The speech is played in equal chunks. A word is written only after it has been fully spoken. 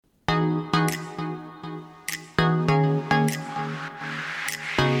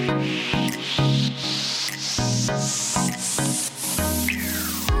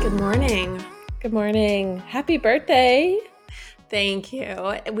Good morning. Good morning. Happy birthday. Thank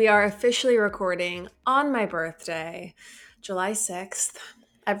you. We are officially recording on my birthday, July 6th.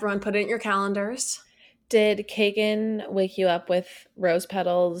 Everyone put it in your calendars. Did Kagan wake you up with rose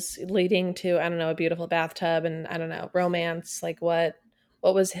petals leading to, I don't know, a beautiful bathtub and, I don't know, romance? Like what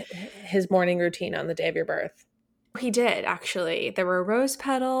was his morning routine on the day of your birth? He did, actually. There were rose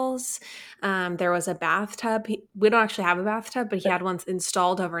petals. There was a bathtub. We don't actually have a bathtub, but he had one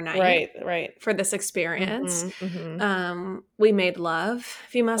installed overnight Right. for this experience. Mm-hmm. We made love,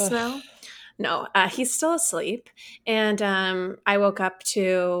 if you must Ugh, know. No, he's still asleep, and I woke up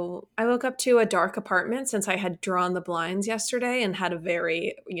to a dark apartment since I had drawn the blinds yesterday and had a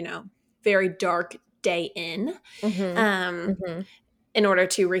very very dark day mm-hmm, um, mm-hmm. in order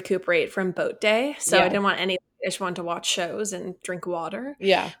to recuperate from boat day. So I Yeah. didn't want any. I just wanted to watch shows and drink water,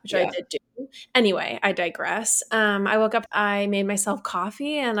 Yeah. which I Yeah. did do. Anyway, I digress. I woke up, I made myself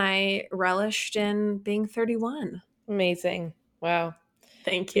coffee, and I relished in being 31. Amazing. Wow.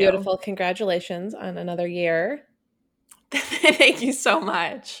 Thank you. Beautiful. Congratulations on another year. Thank you so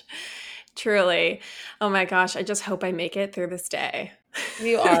much. Truly. Oh my gosh, I just hope I make it through this day.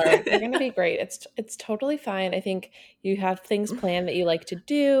 You are. You're going to be great. It's totally fine. I think you have things planned that you like to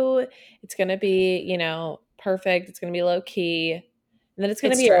do. It's going to be, perfect. It's going to be low key. And then it's going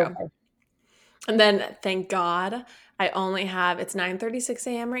to It's be true. over. And then thank God I only have it's 9:36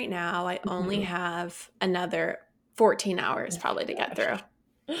 a.m. right now. I only Mhm. have another 14 hours Oh probably to my get through.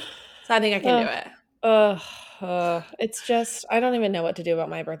 gosh. So I think I can do it. It's just I don't even know what to do about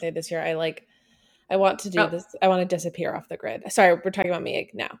my birthday this year. I want to do Oh. this. I want to disappear off the grid. Sorry, we're talking about me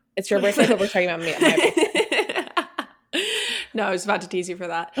now. It's your birthday, but we're talking about me on my birthday. No, I was about to tease you for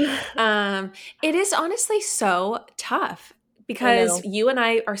that. It is honestly so tough I because know. you and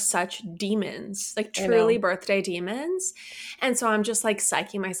I are such demons, like I truly know. birthday demons. And so I'm just like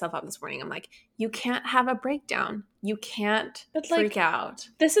psyching myself up this morning. I'm like, you can't have a breakdown. You can't But freak like out.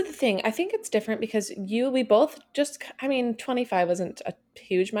 this is the thing. I think it's different because we both just, I mean, 25 wasn't a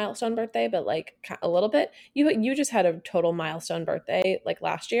huge milestone birthday, but like a little bit. You just had a total milestone birthday like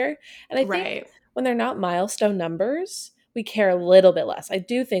last year. And I think Right. when they're not milestone numbers, we care a little bit less. I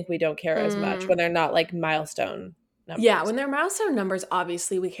do think we don't care as much Mm. when they're not like milestone Yeah, numbers. when they're milestone numbers,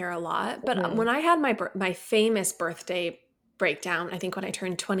 obviously we care a lot. But Mhm. when I had my famous birthday breakdown, I think when I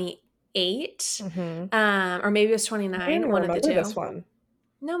turned 28, Mhm. or maybe it was I don't 29, even one of the remember this two. one.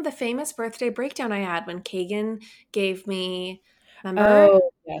 No, the famous birthday breakdown I had when Kagan gave me, remember?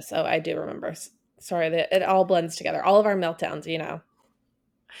 Oh, yes. Oh, I do remember. Sorry, that it all blends together. All of our meltdowns.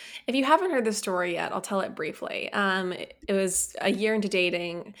 If you haven't heard the story yet, I'll tell it briefly. It was a year into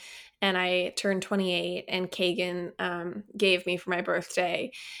dating, and I turned 28, and Kagan gave me for my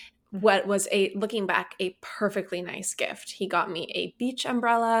birthday what was looking back, a perfectly nice gift. He got me a beach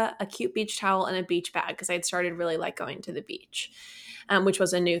umbrella, a cute beach towel, and a beach bag because I'd started really like going to the beach, which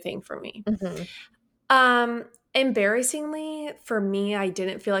was a new thing for me. Mhm. Um, Embarrassingly for me, I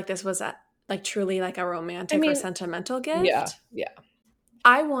didn't feel like this was like truly like a I romantic or mean, sentimental yeah, gift. yeah.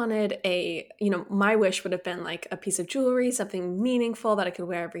 I wanted my wish would have been like a piece of jewelry, something meaningful that I could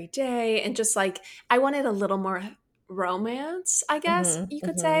wear every day. And just like, I wanted a little more romance, I guess Mhm, you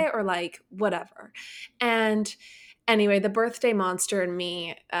could mhm. say, or like whatever. And anyway, the birthday monster in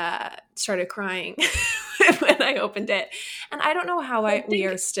me started crying when I opened it. And I don't know how I we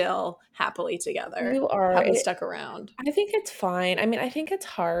think are still happily together, you are. how we stuck around. I think it's fine. I mean, I think it's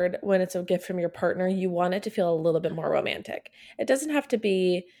hard when it's a gift from your partner. You want it to feel a little bit more romantic. It doesn't have to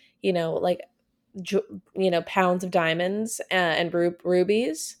be, like, pounds of diamonds and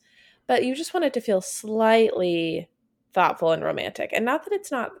rubies, but you just want it to feel slightly thoughtful and romantic. And not that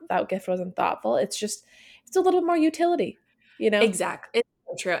it's not that gift wasn't thoughtful. It's a little more utility. Exactly. It's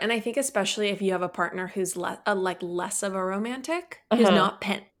so true. And I think especially if you have a partner who's like less of a romantic, who's Uh-huh. not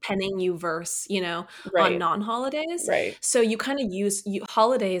penning you verse, on Right. non-holidays. Right. So you kind of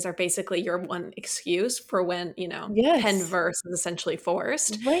holidays are basically your one excuse for when, pen Yes. verse is essentially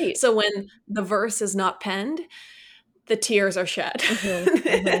forced. Right. So when the verse is not penned, the tears are shed. Mhm,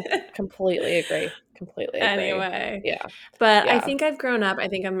 mhm. Completely agree, completely agree. Anyway, Yeah, but I yeah, think I've grown up. I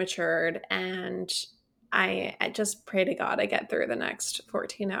think I've matured, and I just pray to God I get through the next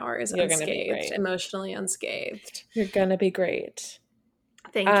 14 hours you're gonna be unscathed, great. emotionally unscathed. You're gonna be great.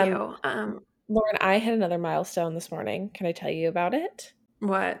 Thank Um, you. Lauren, I had another milestone this morning. Can I tell you about it?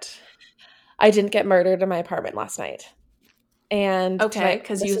 What? I didn't get murdered in my apartment last night. And Okay, tonight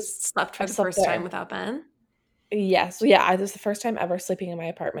because this you is slept I for the slept first time there. without Ben. Yes, yeah, this is the first time ever sleeping in my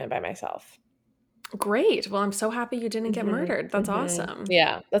apartment by myself. Great. Well, I'm so happy you didn't get Mhm, murdered. That's mhm. awesome.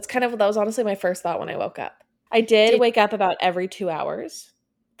 Yeah, that was honestly my first thought when I woke up. I did Did wake up about every 2 hours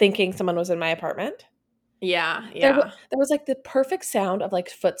thinking someone was in my apartment. Yeah, There yeah. there was, like, the perfect sound of, like,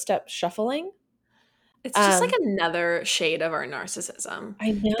 footsteps shuffling. It's just like Um, another shade of our narcissism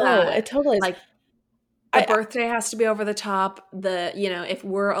I know, it that, totally is. like, the I birthday has to be over the top. If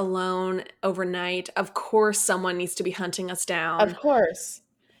we're alone overnight, of course someone needs to be hunting us Of down. course.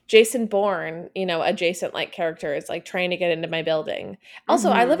 Jason Bourne, adjacent, like, characters, like, trying to get into my building. Also,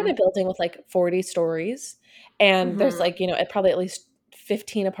 I live in Mhm. a building with, like, 40 stories, and there's, Mhm. like, probably at least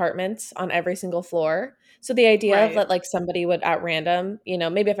 15 apartments on every single floor. So the idea of Right. that, like, somebody would at random,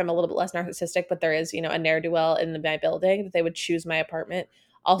 maybe if I'm a little bit less narcissistic, but there is, a ne'er-do-well in my building, that they would choose my apartment,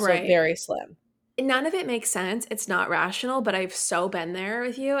 also Right. very slim. None of it makes sense. It's not rational, but I've so been there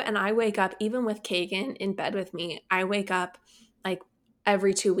with you. And I wake up, even with Kagan in bed with me, I wake up like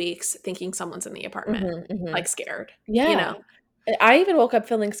every 2 weeks thinking someone's in the apartment, Mhm, mhm. like scared, you Yeah. know? I even woke up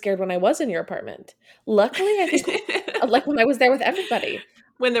feeling scared when I was in your apartment. Luckily, I think, like, when I was there with everybody.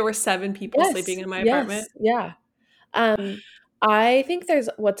 When there were 7 people sleeping Yes, in my apartment. yes, yeah. Um, I think there's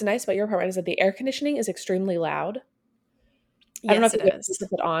what's nice about your apartment is that the air conditioning is extremely loud. I don't know if Yes, it you is.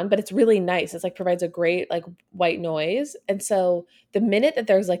 put it on, but it's really nice. It's, like, provides a great, like, white noise, and so the minute that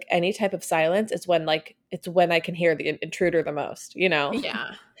there's, like, any type of silence, it's when I can hear the intruder the most, you know?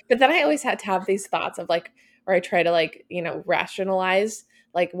 Yeah. But then I always had to have these thoughts of, like, where I try to, like, rationalize,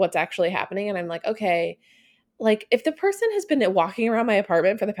 like, what's actually happening, and I'm like, "Okay, like, if the person has been walking around my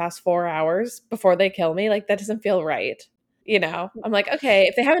apartment for the past 4 hours before they kill me, like, that doesn't feel right." You know? I'm like, "Okay,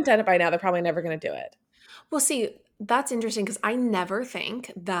 if they haven't done it by now, they're probably never gonna do it." Well, see, that's interesting because I never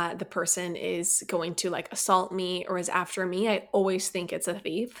think that the person is going to, like, assault me or is after me. I always think it's a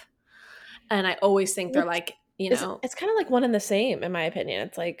thief, and I always think they're, Which like, is it's kinda like one and the same, in my opinion.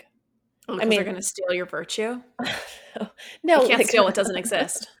 It's like, oh, I because they're mean, gonna steal your virtue? You no, can't like steal what doesn't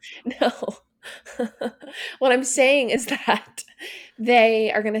exist. no. What I'm saying is that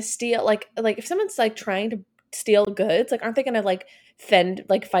they are gonna steal, like, if someone's, like, trying to steal goods, like, aren't they gonna, like,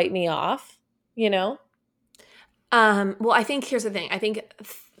 fight me off, you know? Well, I think here's the thing. I think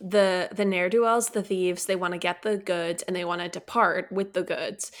the ne'er-do-wells, the thieves, they want to get the goods and they want to depart with the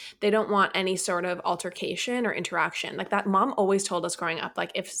goods. They don't want any sort of altercation or interaction. Like that mom always told us growing up,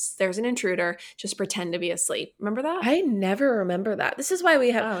 like if there's an intruder, just pretend to be asleep. Remember that? I never remember that. This is why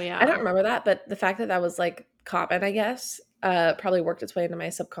we have Oh I don't yeah. remember that, but the fact that that was, like, common, I guess, probably worked its way into my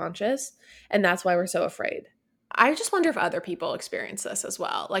subconscious, and that's why we're so afraid. I just wonder if other people experience this as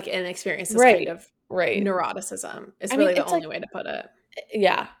well, like and experience this kind Right, of right. neuroticism is I mean, really the it's like only way to put it.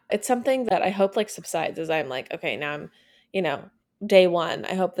 yeah, it's something that I hope, like, subsides as I'm like, "Okay, now I'm" you know, day 1,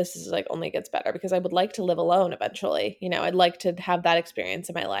 I hope this is, like, only gets better because I would like to live alone eventually, I'd like to have that experience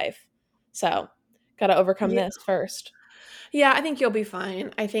in my life. So, gotta overcome Yeah. this first. Yeah, I think you'll be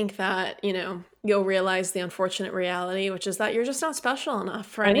fine. I think that, you'll realize the unfortunate reality, which is that you're just not special enough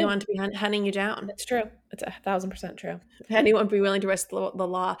for I know. anyone to be hunting you down. It's true. It's 1,000% true. Anyone be willing to risk the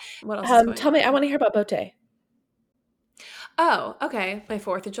law. What else is going Tell me, I on? wanna hear about Bote. Oh, okay. My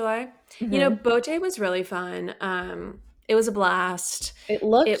 4th of July. Mhm. Boat Day was really fun. It was a blast. It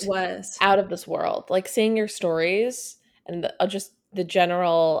It looked was out of this world, like, seeing your stories and just the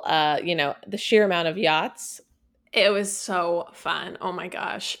general, the sheer amount of yachts. it was so fun. Oh my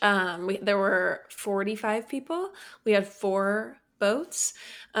gosh. There were 45 people. We had 4 boats.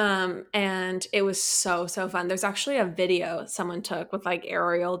 And it was so, so fun. There's actually a video someone took with like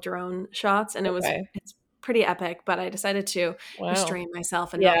aerial drone shots, and Okay. it's pretty epic, but I decided to Wow. restrain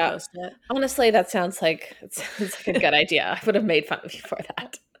myself and not Yeah. post it. Honestly, that sounds like it sounds like a good idea. I would have made fun of you for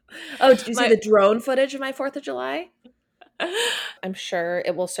that. Oh, did you see My the drone footage of my 4th of July? I'm sure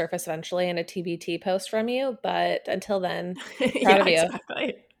it will surface eventually in a TBT post from you, but until then, proud Yeah, of you.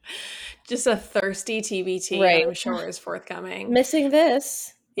 exactly. Just a thirsty TBT that Right. I'm sure is forthcoming. Missing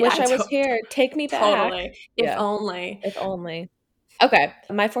this. Wish Yeah, I was here. Take me back. totally. If Yeah, only. if only. Okay,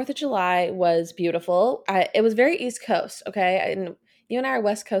 my 4th of July was beautiful. It was very East Coast, okay? And you and I are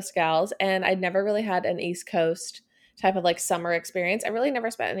West Coast gals, and I'd never really had an East Coast type of, like, summer experience. I really never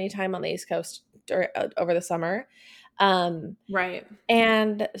spent any time on the East Coast over the summer. Um, Right.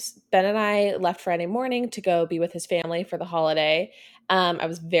 and Ben and I left Friday morning to go be with his family for the holiday. I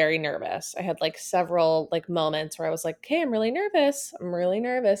was very nervous. I had, like, several, like, moments where I was like, "Okay, I'm really nervous. I'm really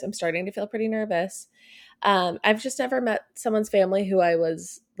nervous. I'm starting to feel pretty nervous." I've just never met someone's family who I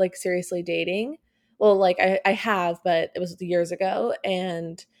was, like, seriously dating. Well, like, I have, but it was years ago,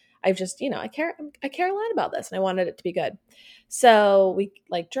 and I've just, I care a lot about this, and I wanted it to be good. So we,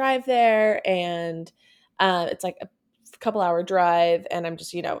 like, drive there, and it's like a couple hour drive, and I'm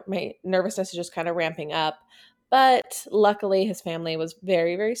just, my nervousness is just kind of ramping up. But luckily, his family was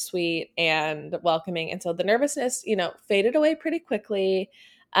very, very sweet and welcoming, and so the nervousness, faded away pretty quickly.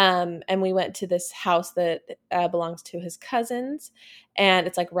 And we went to this house that belongs to his cousins, and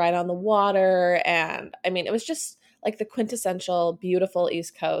it's like right on the water. And I mean, it was just like the quintessential beautiful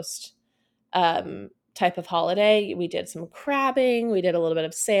East Coast type of holiday. We did some crabbing, we did a little bit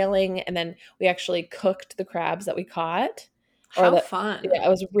of sailing, and then we actually cooked the crabs that we caught. Or How the fun. Yeah, it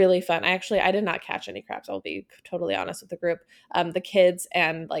was really fun. I did not catch any crabs. I'll be totally honest with the group. The kids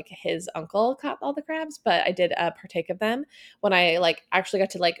and like his uncle caught all the crabs, but I did partake of them when I like actually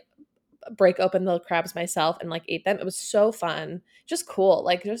got to like break open the crabs myself and like eat them. It was so fun. Just cool.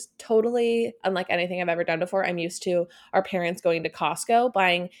 Like just totally unlike anything I've ever done before. I'm used to our parents going to Costco,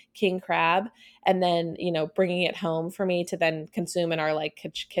 buying king crab and then, bringing it home for me to then consume in our like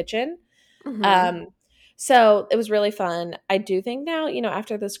kitchen. Hmm. Um so it was really fun. I do think now,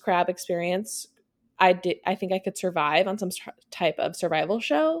 after this crab experience, I think I could survive on some type of survival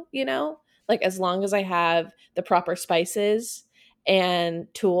show, like as long as I have the proper spices and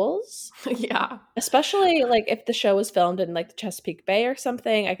tools. Yeah, Especially, like, if the show was filmed in, like, the Chesapeake Bay or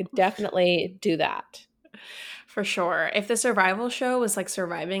something, I could definitely do that. for sure. If the survival show was like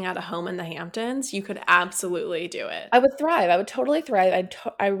surviving at a home in the Hamptons, you could absolutely do it. I would thrive, I would totally thrive,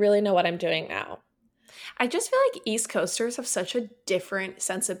 I really know what I'm doing now. I just feel like East Coasters have such a different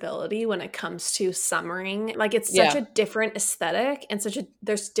sensibility when it comes to summering. Like it's such Yeah. a different aesthetic and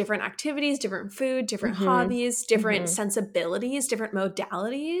there's different activities, different food, different Mhm. hobbies, different Mhm. sensibilities, different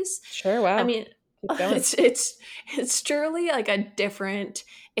modalities. Sure, I wow. mean, Keep going. it's truly like a different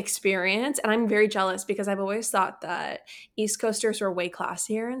experience, and I'm very jealous because I've always thought that East Coasters were way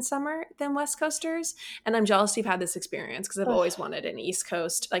classier in summer than West Coasters, and I'm jealous you've had this experience because I've always Ugh. wanted an East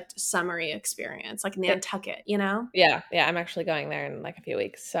Coast like summery experience, like It Nantucket, you know? Yeah, yeah, I'm actually going there in, like, a few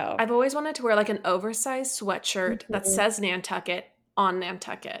weeks, so. I've always wanted to wear like an oversized sweatshirt that Mhm. says Nantucket on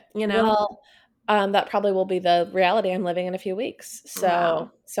Nantucket, you know? Well, that probably will be the reality I'm living in a few weeks,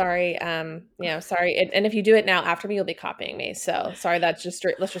 Wow. so sorry, sorry, and if you do it now after me, you'll be copying me, so sorry, that's just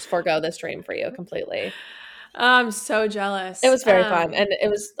let's just forego this dream for you completely. I'm so It jealous. was very fun, and it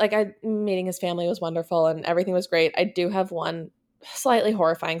was like meeting his family was wonderful, and everything was great. I do have one slightly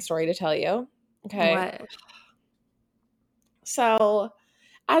horrifying story to tell you. Okay. What? So,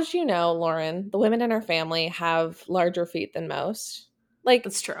 as you know, Lauren, the women in our family have larger feet than most. Like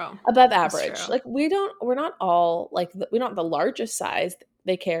That's true. above That's average. true. Like we're not all like we don't have the largest size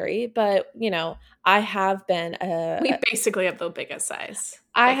they carry, but I have been We basically have the biggest size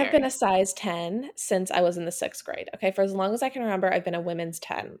I they have been a carry. size 10 since I was in the 6th grade. Okay, for as long as I can remember, I've been a women's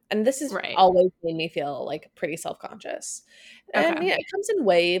 10. And this has Right. always made me feel like pretty self-conscious. And Okay. yeah, it comes in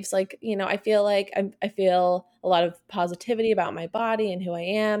waves. Like, I feel like I feel a lot of positivity about my body and who I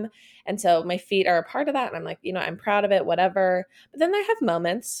am. And so my feet are a part of that. And I'm like, I'm proud of it, whatever. But then I have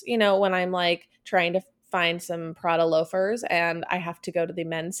moments, when I'm like trying to find some Prada loafers and I have to go to the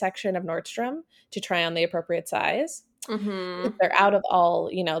men's section of Nordstrom to try on the appropriate size because Mhm. they're out of all,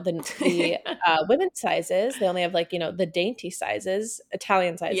 the women's sizes. They only have like, the dainty sizes,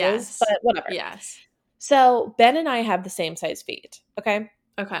 Italian sizes, but Yes. whatever. Yes. So Ben and I have the same size feet. Okay.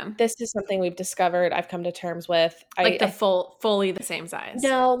 Okay. This is something we've discovered. I've come to terms with. Like the fully the same size.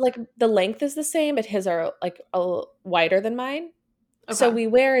 No, like the length is the same, but his are like wider than mine. So Okay. we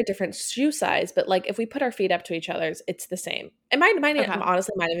wear a different shoe size, but like if we put our feet up to each other's, it's the same. And mine Okay.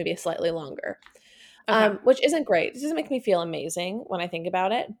 honestly might even be slightly longer. Okay. Which isn't great. It doesn't make me feel amazing when I think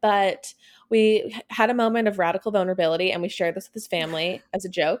about it. But we had a moment of radical vulnerability and we shared this with his family as a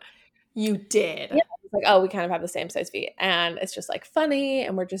joke. You Yeah. did. It's like, oh, we kind of have the same size feet. And it's just like funny.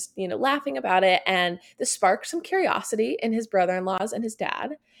 And we're just, laughing about it. And this sparked some curiosity in his brother in laws and his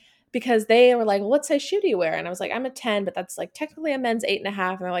dad because they were like, well, what size shoe do you wear? And I was like, I'm a 10, but that's like technically a men's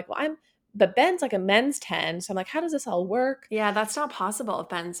 8.5. And they're like, well, but Ben's like a men's 10. So I'm like, how does this all work? Yeah, that's not possible if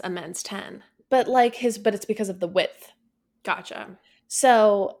Ben's a men's 10. But it's because of the width. Gotcha.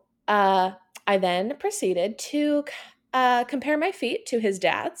 So I then proceeded to compare my feet to his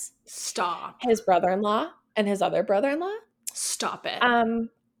dad's, Stop. his brother in law, and his other brother in law. Stop it.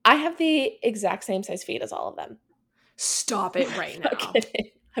 I have the exact same size feet as all of them. Stop it right Not now.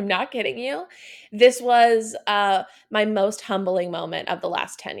 kidding. I'm not kidding you. This was my most humbling moment of the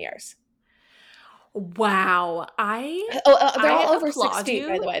last 10 years. Wow. I They're I all over six applaud feet,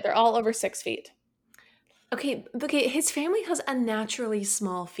 by the you. way. They're all over 6 feet. Okay, his family has unnaturally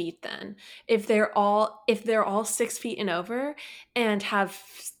small feet then. If they're all 6 feet and over and have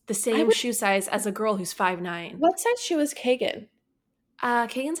the I same would. shoe size as a girl who's 5'9". What size shoe is Kagan?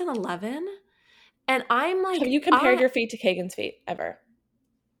 Kagan's an 11, and I'm Have like, you compared your feet to Kagan's feet ever?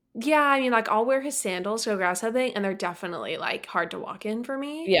 yeah, like I'll wear his sandals to go grasshoping, and they're definitely like hard to walk in for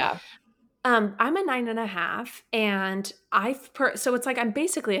me. Yeah. I'm a 9.5, and so it's like I'm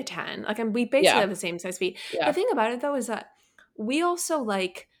basically a 10. Like we basically Yeah. have the same size feet. The Yeah. thing about it though is that we also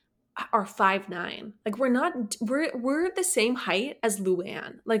like are 5'9". Like we're the same height as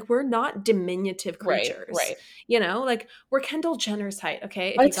Luann. Like we're not diminutive Right. creatures. Right. Like we're Kendall Jenner's height,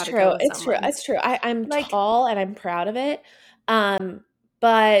 okay? If you It's got to go true. with It's true. someone's. It's true. I'm Like tall and I'm proud of it. Um,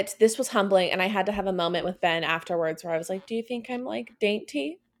 but this was humbling, and I had to have a moment with Ben afterwards where I was like, "Do you think I'm like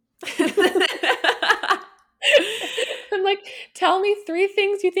dainty?" I'm like, "Tell me 3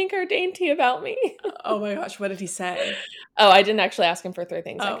 things you think are dainty about me." oh my gosh, what did he say? Oh, I didn't actually ask him for 3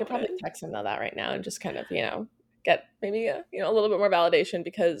 things. I Oh could probably man. text him though that right now and just kind of, get maybe a little bit more validation,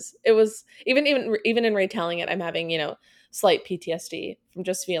 because it was even in retelling it, I'm having, slight PTSD from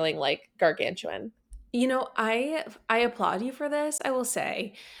just feeling like gargantuan. I applaud you for this, I will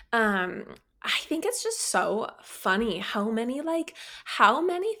say. Um, I think it's just so funny how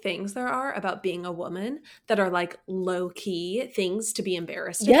many things there are about being a woman that are like low key things to be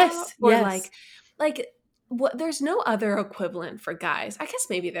embarrassed about, Yes, or yes. like what there's no other equivalent for guys. I guess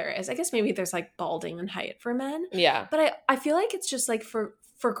maybe there is. I guess maybe there's like balding in height for men, Yeah. but I feel like it's just like for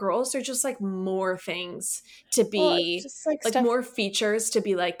girls there's just like more things to Well, it's be just like like stuff. more features to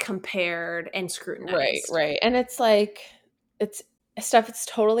be like compared and Right, scrutinized. right. And it's like it's stuff that's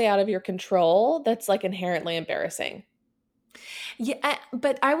totally out of your control that's like inherently embarrassing. Yeah,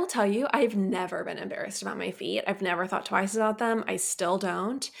 but I will tell you, I've never been embarrassed about my feet. I've never thought twice about them. I still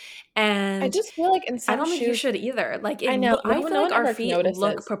don't. I And just feel like in I some don't think you shoes, should either. I know I feel no like one our ever feet look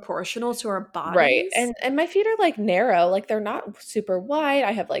notices. proportional to our Right. bodies. And my feet are like narrow, like they're not super wide.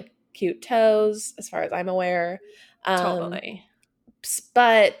 I have like cute toes as far as I'm aware. Um Totally.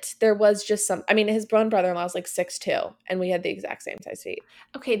 but there was just I mean, his one brother-in-law is like 6'2", and we had the exact same size feet.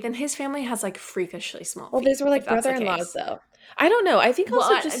 Okay, then his family has like freakishly small Well, these feet, were if like that's the brother-in-laws case. though. I don't know. I think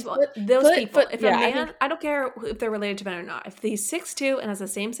also just Those people. If a yeah, I think man, I don't care if they're related to men or not. If he's 6'2" and has the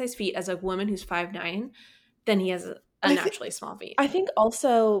same size feet as a woman who's 5'9", then he has a I think naturally small feet. I think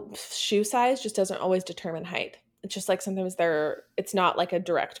also shoe size just doesn't always determine height. It's just like sometimes it's not like a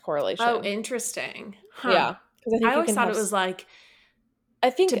direct Oh, correlation. interesting. Huh. Yeah, because I I think you always can thought have it was like I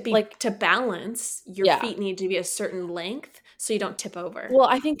think like to balance, your yeah. feet need to be a certain length so you don't tip over, Well,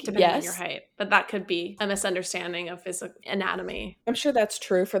 I think depending on your yes. height. But that could be a misunderstanding of physical anatomy. I'm sure that's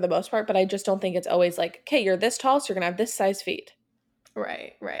true for the most part, but I just don't think it's always like, "Okay, you're this tall, so you're gonna have this size feet."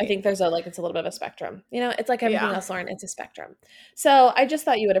 Right, I right. think it's a little bit of a spectrum. It's like everything Yeah. else, Lauren, it's a spectrum. So, I just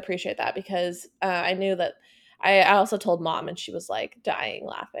thought you would appreciate that because, I knew that I also told mom and she was, like, dying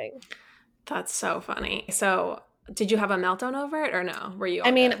laughing. That's so funny. So, did you have a meltdown over it or no? Were you I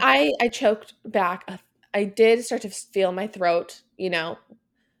all mean, good? I choked back. I did start to feel my throat,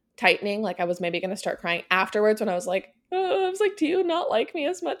 tightening, like I was maybe gonna start crying afterwards when I was like, "Oh," I was like, "Do you not like me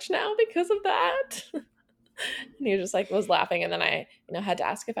as much now because of that?" And he just, like, was laughing, and then I, had to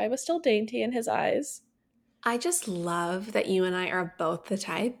ask if I was still dainty in his eyes. I just love that you and I are both the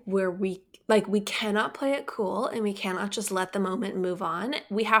type where we cannot play it cool and we cannot just let the moment move on.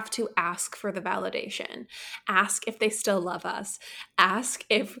 We have to ask for the validation. Ask if they still love us. Ask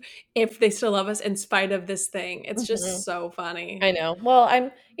if they still love us in spite of this thing. It's just Mhm. so funny. I know. Well,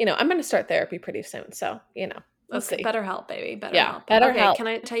 I'm gonna start therapy pretty soon, so, we'll Okay, see. better help, baby. Better Yeah, help. better Okay, help. can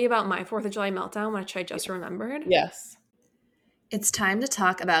I tell you about my 4th of July meltdown, which I just remembered? Yes. It's time to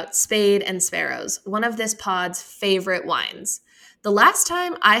talk about Spade and Sparrows, one of this pod's favorite wines. The last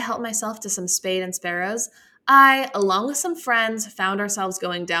time I helped myself to some Spade and Sparrows, I, along with some friends, found ourselves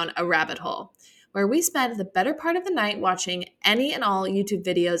going down a rabbit hole where we spent the better part of the night watching any and all YouTube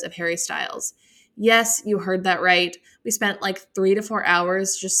videos of Harry Styles. Yes, you heard that right. We spent like 3 to 4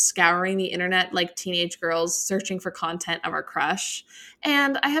 hours just scouring the internet like teenage girls searching for content of our crush.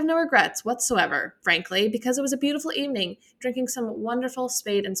 And I have no regrets whatsoever, frankly, because it was a beautiful evening drinking some wonderful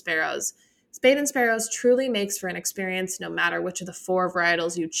Spade and Sparrows. Spade and Sparrows truly makes for an experience no matter which of the 4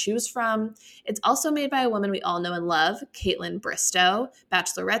 varietals you choose from. It's also made by a woman we all know and love, Caitlin Bristow,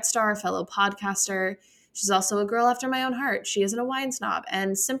 Bachelorette star, fellow podcaster. She's also a girl after my own heart. She isn't a wine snob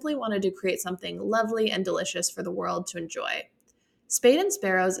and simply wanted to create something lovely and delicious for the world to enjoy. Spade and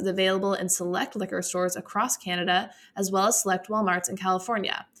Sparrows is available in select liquor stores across Canada, as well as select Walmarts in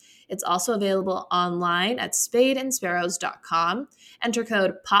California. It's also available online at spadeandsparrows.com. Enter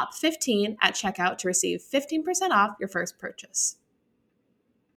code POP15 at checkout to receive 15% off your first purchase.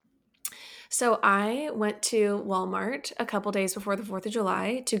 So I went to Walmart a couple days before the 4th of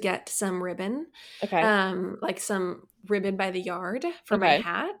July to get some ribbon, Okay. like some ribbon by the yard for my Okay.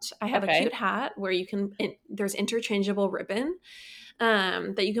 hat. I have a Okay. cute hat where there's interchangeable ribbon.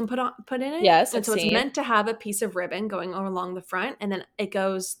 that you can put in it. Yes, and I've so it's seen. meant to have a piece of ribbon going along the front, and then it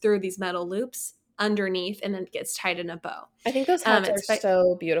goes through these metal loops underneath, and then gets tied in a bow. I think those hats are It's by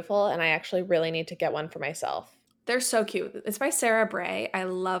so beautiful, and I actually really need to get one for myself. They're so cute. It's by Sarah Bray. I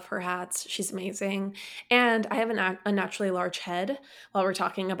love her hats. She's amazing. And I have a naturally large head while we're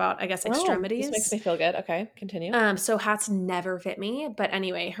talking about, I guess, Oh, this extremities. makes me feel good. Okay, continue. So hats never fit me, but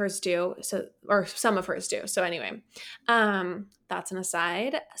anyway, hers do. So, or some of hers do. So anyway, that's an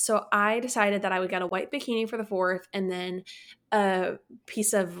aside. So I decided that I would get a white bikini for the 4th, and then a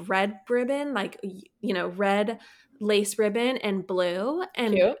piece of red ribbon, like, red lace ribbon and blue,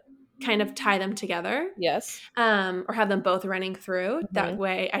 and Cute. kind of tie them together. Yes. Or have them both running through. Mm-hmm. That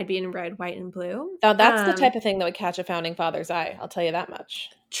way I'd be in red, white, and blue. Now that's the type of thing that would catch a founding father's eye. I'll tell you that much.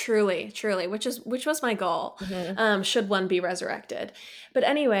 Truly, which was my goal. Mm-hmm. Should one be resurrected. But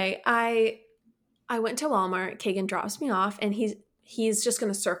anyway, I went to Walmart. Kagan drops me off, and he's just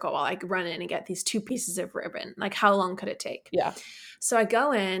going to circle while I run in and get these 2 pieces of ribbon. Like, how long could it take? Yeah. So I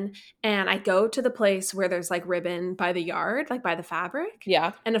go in, and I go to the place where there's like ribbon by the yard, like by the fabric.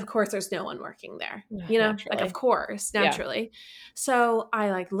 Yeah. And of course there's no one working there, Naturally. like, of course, naturally. Yeah. So I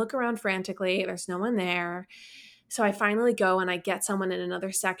like look around frantically. There's no one there. So I finally go and I get someone in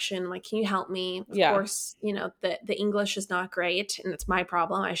another section. Like, can you help me? Of course, the English is not great, and it's my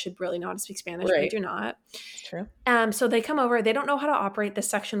problem. I should really know how to speak Spanish, but I do not. It's true. So they come over. They don't know how to operate this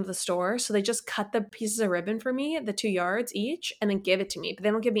section of the store, so they just cut the pieces of ribbon for me, the 2 yards each, and then give it to me. But they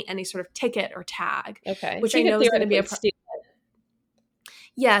don't give me any sort of ticket or tag. Okay. Which I know is going to be a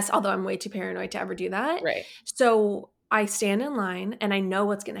Yes, although I'm way too paranoid to ever do that. Right. So I stand in line, and I know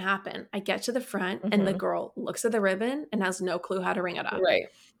what's going to happen. I get to the front, and the girl looks at the ribbon and has no clue how to ring it up. Right.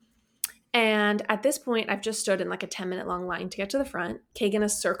 And at this point, I've just stood in like a 10-minute long line to get to the front. Kagan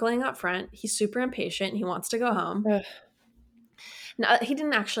is circling up front. He's super impatient. He wants to go home. Now, he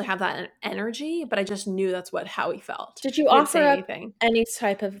didn't actually have that energy, but I just knew that's how he felt. Did you offer up any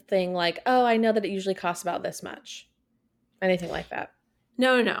type of thing like, oh, I know that it usually costs about this much? Anything like that?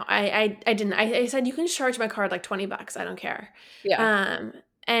 No. I didn't. I said, you can charge my card like $20. I don't care. Yeah.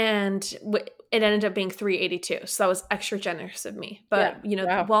 And it ended up being $3.82, so that was extra generous of me. But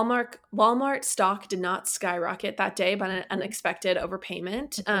wow. Walmart stock did not skyrocket that day by an unexpected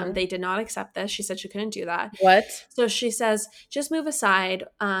overpayment. They did not accept this. She said she couldn't do that. What? So she says, just move aside.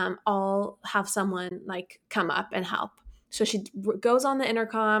 I'll have someone like come up and help. So she goes on the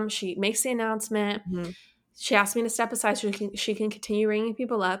intercom. She makes the announcement. Mm-hmm. She asked me to step aside so she can continue ringing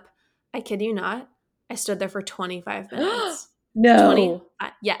people up. I kid you not. I stood there for 25 minutes. No.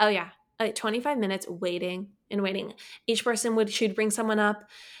 25 minutes waiting. Each person she'd bring someone up.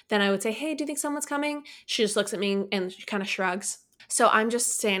 Then I would say, hey, do you think someone's coming? She just looks at me and she kind of shrugs. So I'm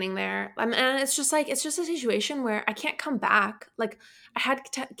just standing there. And it's just a situation where I can't come back. Like, I had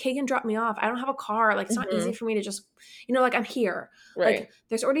Kagan drop me off. I don't have a car. Like, it's not easy for me to just, like, I'm here. Right. Like,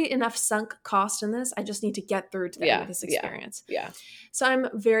 there's already enough sunk cost in this. I just need to get through to the end of this experience. Yeah. So I'm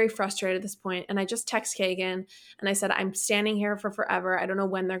very frustrated at this point. And I just text Kagan and I said, I'm standing here for forever. I don't know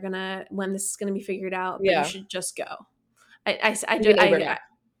when this is going to be figured out, but you should just go. I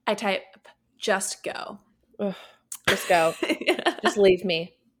type, just go. Ugh. Just go. Just leave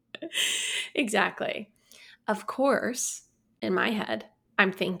me. Exactly. Of course, in my head,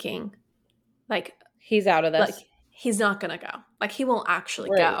 I'm thinking, like, he's out of this. Like, he's not going to go. Like, he won't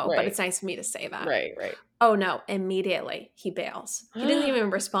actually go, but it's nice of me to say that. Right. Oh, no. Immediately, he bails. He didn't even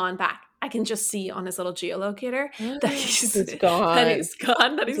respond back. I can just see on his little geolocator that he's gone. That he's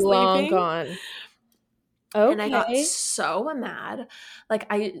gone, that he's long leaving. Gone. Okay. And I got so mad. Like,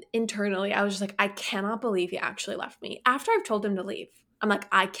 I was just like, I cannot believe he actually left me. After I've told him to leave, I'm like,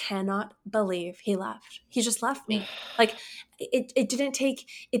 I cannot believe he left. He just left me. Like, it didn't take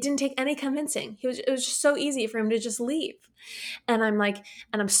any convincing. It was just so easy for him to just leave. And I'm like,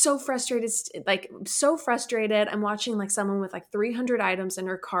 and I'm so frustrated, I'm watching like someone with like 300 items in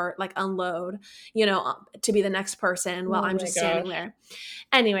her cart, like unload, to be the next person while I'm just standing there.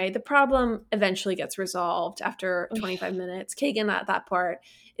 Anyway, the problem eventually gets resolved after 25 minutes. Kagan at that part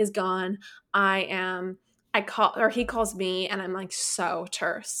is gone. He calls me and I'm like so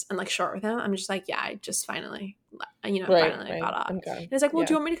terse and like short with him. I'm just like, yeah, I just finally got off. Okay. And he's like, well,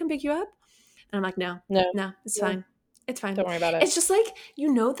 do you want me to come pick you up? And I'm like, no, it's fine. It's fine. Don't worry about it. It's just like,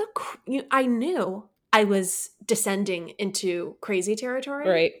 I knew I was descending into crazy territory.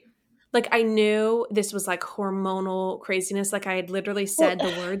 Right. Like, I knew this was like hormonal craziness. Like, I had literally said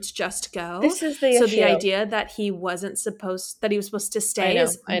the words "just go." This is the issue. So the idea that he was supposed to stay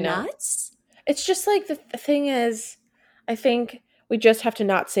is nuts. It's just like the thing is, I think we just have to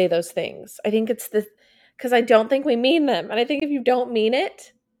not say those things. I think it's because I don't think we mean them. And I think if you don't mean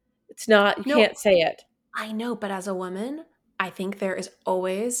it, it's not, you No, can't say it. I know, but as a woman, I think there is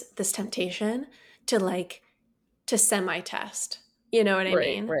always this temptation to like to semi-test. You know what I Right,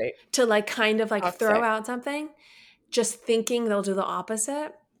 mean? right. To like kind of like throw Toxic. out something just thinking they'll do the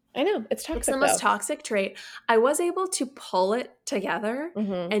opposite. I know. It's It's the toxic most though. toxic trait. I was able to pull it together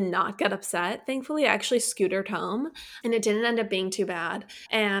Mm-hmm. and not get upset. Thankfully, I actually scootered home and it didn't end up being too bad.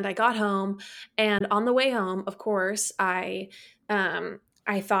 And I got home, and on the way home, of course, I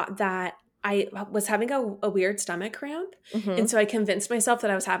thought that I was having a weird stomach cramp. And Mm-hmm. so I convinced myself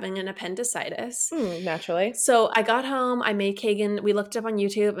that I was having an appendicitis. Naturally. So I got home, I made Kagan, we looked up on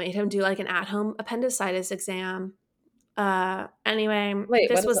YouTube, made him do like an at-home appendicitis exam. Anyway, Wait,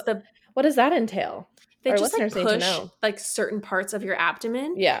 this was the what does that entail? they Our just like listeners need to push know. like certain parts of your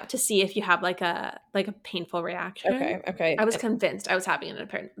abdomen Yeah. to see if you have like a painful reaction. Okay. I was convinced I was having an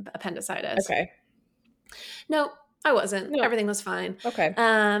appendicitis. Okay. No, I wasn't. No. Everything was fine. Okay.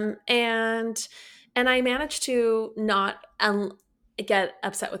 And I managed to not get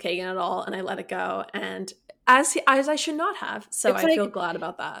upset with Kagan at all, and I let it go. And as I should not have. So It's I like, feel glad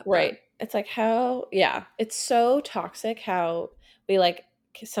about that. right. It's like how, yeah, it's so toxic how we like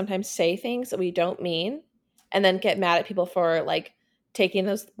sometimes say things that we don't mean and then get mad at people for like taking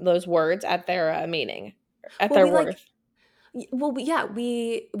those words at their meaning, at Well, their we, like, worth. Well, yeah,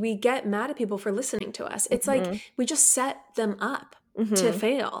 we get mad at people for listening to us. It's Mhm. like we just set them up to Mhm.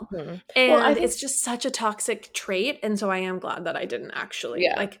 fail. Mhm. And Well, I think, it's just such a toxic trait. And so I am glad that I didn't actually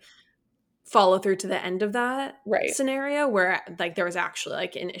yeah, like follow through to the end of that right. scenario where like there was actually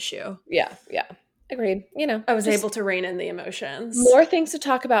like an issue. Yeah. Agreed. I was just able to rein in the emotions. more things to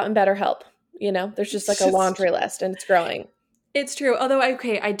talk about and better help. There's just like a laundry list and it's growing. It's true. Although,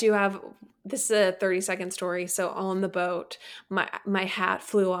 okay, I do have, this is a 30-second story. So on the boat, my hat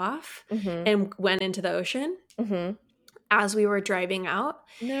flew off Mm-hmm. and went into the ocean Mm-hmm. as we were driving out.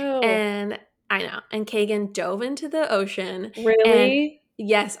 No. And I know. And Kagan dove into the ocean. And Really?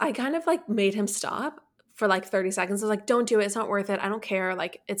 yes, I kind of like made him stop for like 30 seconds. I was like, don't do it. It's not worth it. I don't care.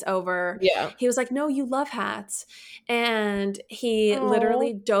 Like, it's over. Yeah. He was like, no, you love hats. And he Aw.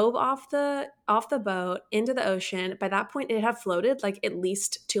 literally dove off the boat into the ocean. By that point, it had floated like at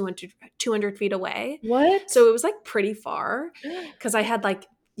least 200 feet away. What? So it was like pretty far because I had like,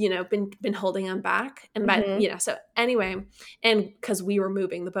 been holding him back. And by, Mhm. so anyway, and because we were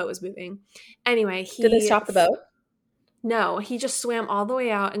moving, the boat was moving. Anyway, Did they stop the boat? No, he just swam all the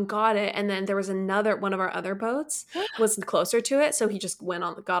way out and got it. And then there was another one of our other boats was closer to it, so he just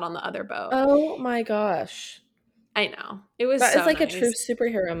got on the other boat. Oh my gosh. I know. It was That so is like nice. a true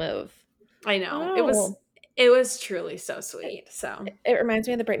superhero move. I know. Oh. It was truly so sweet. So It reminds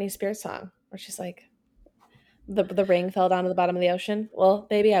me of the Britney Spears song where she's like, the ring fell down to the bottom of the ocean. Well,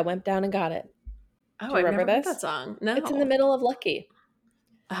 baby, I went down and got it. Oh, Do you I've remember never heard this? that song. No. It's in the middle of Lucky.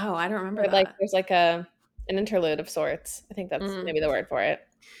 Oh, I don't remember Where, that. like there's like an interlude of sorts. I think that's maybe the word for it.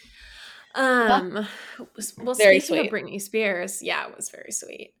 Well, Very speaking sweet. of Britney Spears, yeah, it was very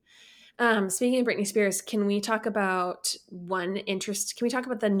sweet. Speaking of Britney Spears, can we talk about Can we talk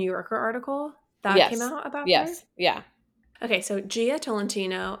about the New Yorker article that came out about her? Yes. Yeah. Okay, so Gia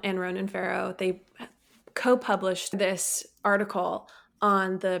Tolentino and Ronan Farrow, they co-published this article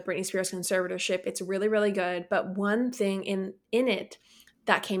on the Britney Spears conservatorship. It's really, really good. But one thing in it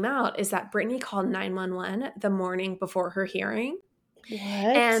that came out is that Britney called 911 the morning before her hearing. What?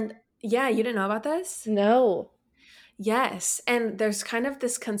 And yeah, you didn't know about this? No. Yes. And there's kind of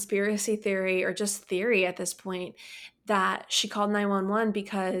this conspiracy theory or just theory at this point that she called 911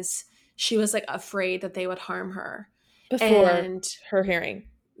 because she was like afraid that they would harm her Before her hearing.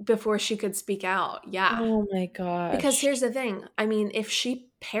 before she could speak out. Yeah. Oh my gosh. Because here's the thing. I mean, if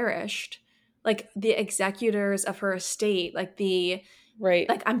she perished, like the executors of her estate, right.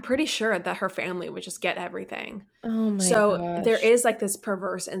 like I'm pretty sure that her family would just get everything. Oh my So gosh. there is like this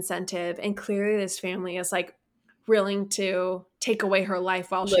perverse incentive, and clearly this family is like willing to take away her life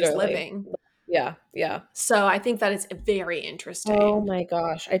while she's living. Yeah. Yeah. So I think that is very interesting. Oh my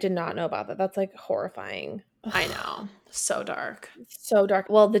gosh. I did not know about that. That's like horrifying. I know. So dark. So dark.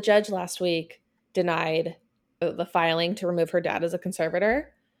 Well, the judge last week denied the filing to remove her dad as a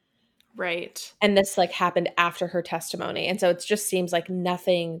conservator. Right. And this like happened after her testimony. And so it just seems like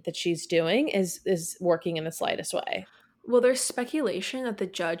nothing that she's doing is working in the slightest way. Well, there's speculation that the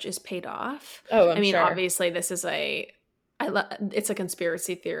judge is paid off. Oh, I mean, sure. obviously this is it's a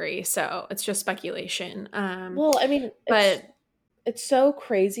conspiracy theory, so it's just speculation. Well, I mean, but it's so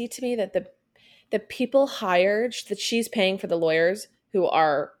crazy to me that the people hired that she's paying for the lawyers who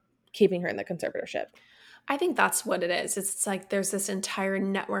are keeping her in the conservatorship. I think that's what it is. It's like there's this entire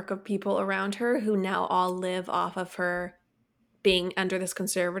network of people around her who now all live off of her being under this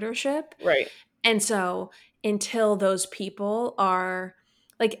conservatorship. Right. And so until those people are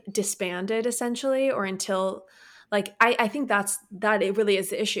like disbanded essentially, or until like I think that it really is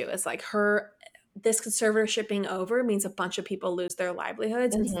the issue. Is like her this conservatorship being over means a bunch of people lose their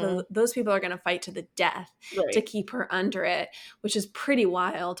livelihoods, and so those people are going to fight to the death to Right. keep her under it, which is pretty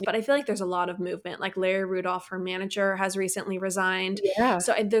wild. But I feel like there's a lot of movement. Like Larry Rudolph, her manager, has recently resigned. Yeah.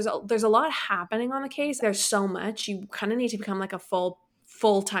 So there's a lot happening on the case. There's so much. You kind of need to become like a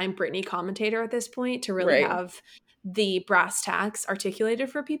full-time Britney commentator at this point to really Right. have the brass tacks articulated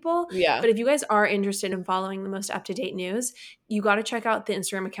for people. Yeah. But if you guys are interested in following the most up-to-date news, you got to check out the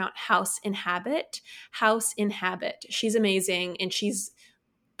Instagram account House Inhabit. House Inhabit. She's amazing, and she's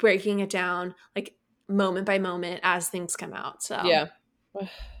breaking it down like moment by moment as things come out. So Yeah.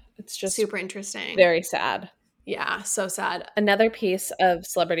 It's just super interesting. very sad. Yeah, so sad. Another piece of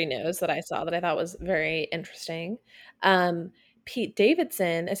celebrity news that I saw that I thought was very interesting. Pete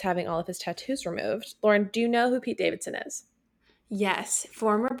Davidson is having all of his tattoos removed. Lauren, do you know who Pete Davidson is? Yes,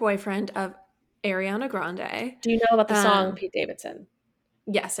 former boyfriend of Ariana Grande. Do you know about the song Um, Pete Davidson?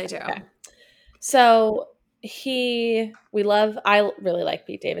 Yes, I do. Okay. So I really like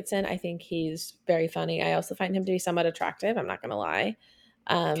Pete Davidson. I think he's very funny. I also find him to be somewhat attractive. I'm not going to lie.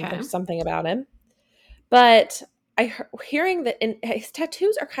 Okay. There's something about him. But hearing that his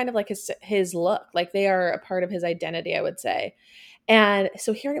tattoos are kind of like his look, like they are a part of his identity, I would say. And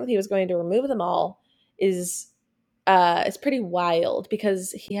so hearing that he was going to remove them all is it's pretty wild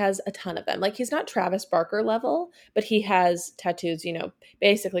because he has a ton of them. Like he's not Travis Barker level, but he has tattoos,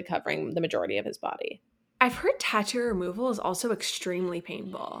 basically covering the majority of his body. I've heard tattoo removal is also extremely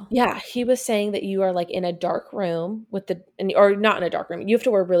painful. Yeah, he was saying that you are like in a dark room or not in a dark room. You have to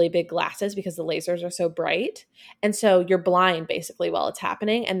wear really big glasses because the lasers are so bright. And so you're blind basically while it's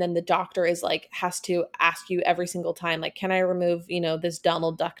happening. And then the doctor is like, has to ask you every single time, like, can I remove, this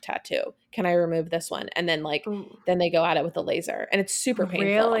Donald Duck tattoo? Can I remove this one? And then then they go at it with the laser and it's super painful.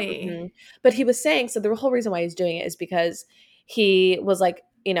 Really? Mm-hmm. But he was saying, so the whole reason why he's doing it is because he was like,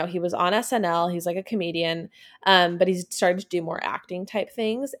 he was on SNL. He's like a comedian, but he's started to do more acting type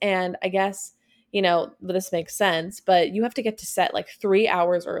things. And I guess, this makes sense, but you have to get to set like 3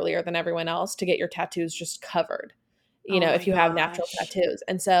 hours earlier than everyone else to get your tattoos just covered, if you have natural tattoos.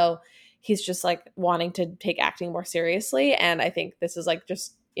 And so he's just like wanting to take acting more seriously. And I think this is like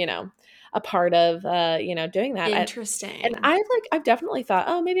just, a part of, doing that. Interesting. And I've definitely thought,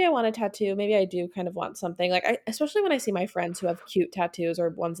 oh, maybe I want a tattoo. Maybe I do kind of want something like especially when I see my friends who have cute tattoos or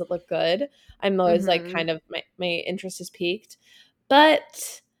ones that look good, I'm always like kind of my interest is piqued.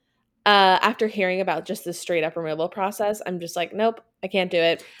 But after hearing about just the straight up removal process, I'm just like, nope, I can't do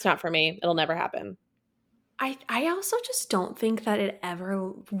it. It's not for me. It'll never happen. I also just don't think that it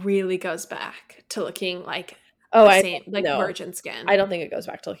ever really goes back to looking like virgin skin. I don't think it goes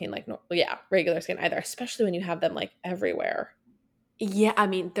back to looking like regular skin either, especially when you have them like everywhere. Yeah, I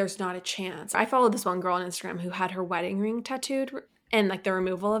mean, there's not a chance. I followed this one girl on Instagram who had her wedding ring tattooed and like the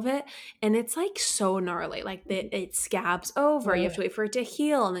removal of it, and it's like so gnarly. Like it scabs over. You have to wait for it to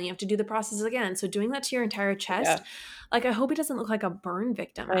heal, and then you have to do the process again. So doing that to your entire chest, like I hope it doesn't look like a burn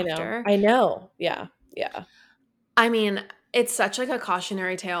victim after. I know. Yeah. I mean, it's such like a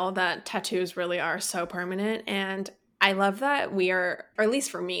cautionary tale that tattoos really are so permanent, and I love that we are, or at least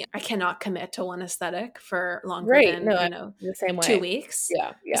for me, I cannot commit to one aesthetic for longer than the same way. 2 weeks.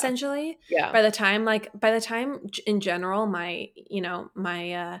 Yeah. Essentially. Yeah. By the time in general my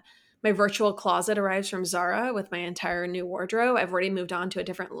my virtual closet arrives from Zara with my entire new wardrobe, I've already moved on to a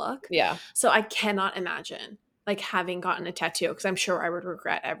different look. Yeah. So I cannot imagine like having gotten a tattoo, because I'm sure I would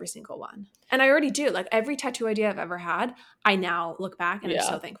regret every single one. And I already do. Like every tattoo idea I've ever had, I now look back and I'm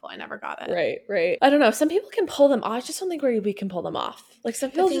so thankful I never got it. Right. I don't know. Some people can pull them off. I just don't think we can pull them off. Like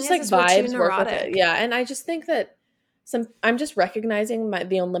some people just like vibes work with it. Yeah. And I just think that I'm just recognizing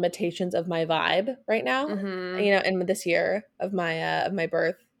the own limitations of my vibe right now, and this year of my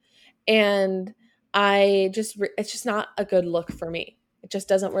birth. And it's just not a good look for me. It just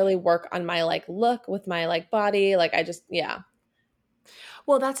doesn't really work on my like look with my like body. Like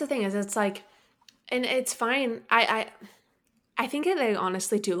Well, that's the thing is it's like, and it's fine. I think they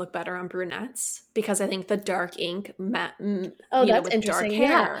honestly do look better on brunettes because I think the dark ink that's interesting. Dark hair.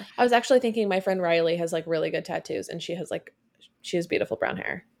 Yeah. I was actually thinking my friend Riley has like really good tattoos and she has beautiful brown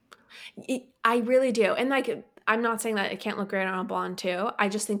hair. I really do. And like, I'm not saying that it can't look great on a blonde too. I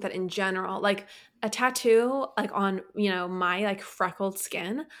just think that in general, like a tattoo, like on, my like freckled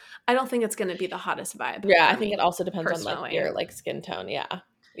skin, I don't think it's going to be the hottest vibe. Yeah. I think it also depends on like your like skin tone. Yeah.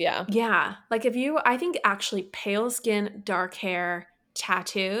 Yeah. Yeah. Like I think actually pale skin, dark hair,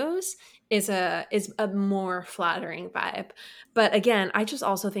 tattoos is a more flattering vibe. But again, I just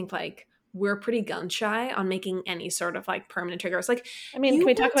also think like we're pretty gun shy on making any sort of like permanent triggers. Like I mean, can you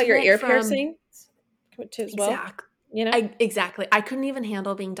we talk once about your went ear from piercing too as well? exact You know? exactly. I couldn't even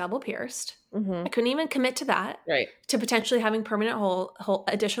handle being double pierced. I Mm-hmm. couldn't even commit to that, Right. to potentially having permanent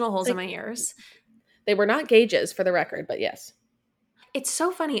additional holes in Like, my ears. they were not gauges for the record, but yes. It's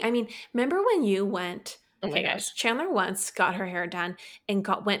so funny. I mean, remember when you went, Oh my okay guys, gosh. Chandler once got her hair done and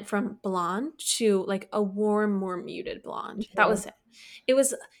went from blonde to like a warm, more muted blonde. That Mhm. was it. It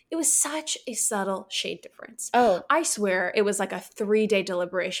was it was such a subtle shade difference. Oh. I swear it was like a 3-day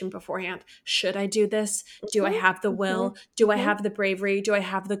deliberation beforehand. Should I do this? Do I Mhm, have the mhm, will? Do I mhm. have the bravery? Do I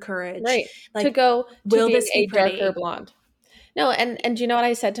have the courage? Right. To Like, go to will being this be a darker pretty? blonde. No, and do you know what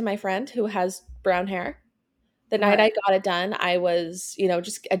I said to my friend who has brown hair? The night I What? got it done, I was,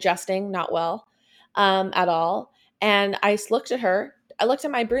 just adjusting, not well, at all. And looked at her. I looked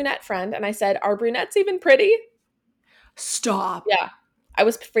at my brunette friend and I said, "Are brunettes even pretty?" Stop. Yeah. I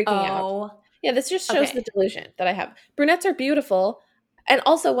was freaking out. Oh, Yeah, this just shows the okay. delusion that I have. Brunettes are beautiful. And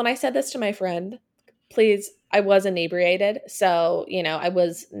also, when I said this to my friend, please, I was inebriated. So, I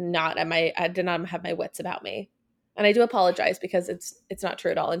did not have my wits about me. And I do apologize because it's not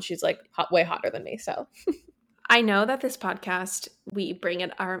true at all. And she's like way hotter than me. So, I know that this podcast we bring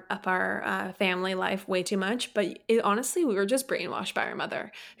it up our family life way too much, but honestly, we were just brainwashed by our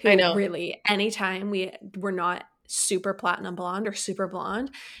mother, I who know. really, anytime we were not super platinum blonde or super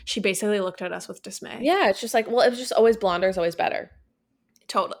blonde, she basically looked at us with dismay. Yeah, it's just like, well, it was just always blonder is always better.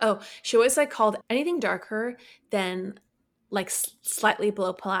 Total. Oh, she always like called anything darker than like slightly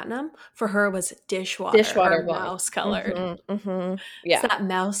below platinum for her was dishwater Dishwater or blonde. mouse colored. Mm-hmm, mm-hmm. It's Yeah. that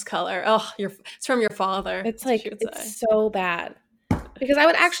mouse color. Oh, it's from your father. It's That's what she like, would say. it's so bad. Because I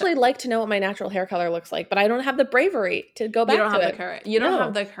would So actually like to know what my natural hair color looks like, but I don't have the bravery to go you back don't to have the it. courage. You don't have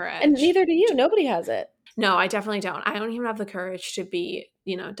No. the And courage. neither do you. Nobody has it. No, I definitely don't. I don't even have the courage to be,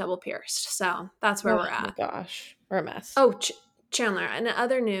 double pierced. So that's where Oh we're my at. gosh. We're a mess. Oh, Chandler, in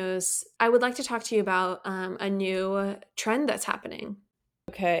other news, I would like to talk to you about a new trend that's happening.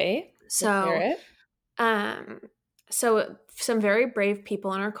 Okay. Let's hear So, it. um, so some very brave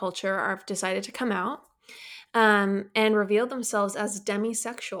people in our culture have decided to come out and reveal themselves as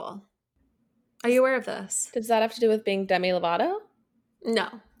demisexual. Are you aware of this? Does that have to do with being Demi Lovato? No,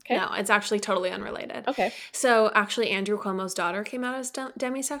 Okay. no, it's actually totally unrelated. Okay. So, actually, Andrew Cuomo's daughter came out as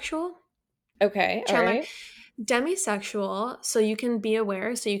demisexual. Okay. All Chandler, right. demisexual, so you can be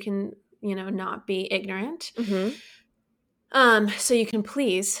aware, so you can, not be ignorant. Mm-hmm. So you can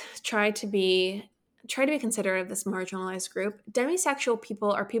please try to be considerate of this marginalized group. Demisexual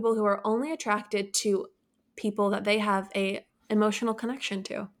people are people who are only attracted to people that they have a emotional connection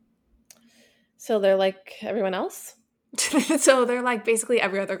to. So they're like everyone else? So they're like basically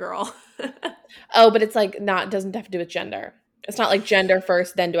every other girl. Oh, but it's like doesn't have to do with gender. It's not like gender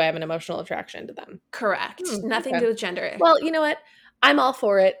first, then do I have an emotional attraction to them? Correct. Nothing to Okay. do with gender. Well, you know what? I'm all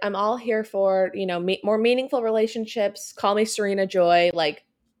for it. I'm all here for, more meaningful relationships. Call me Serena Joy. Like,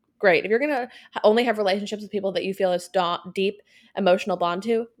 great. If you're going to only have relationships with people that you feel a deep emotional bond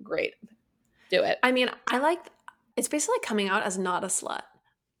to, great. Do it. I mean, it's basically coming out as not a slut,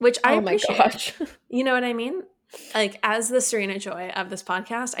 which I Oh my appreciate. gosh. You know what I mean? Like, as the Serena Joy of this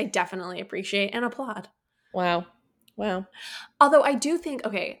podcast, I definitely appreciate and applaud. Wow. Although I do think,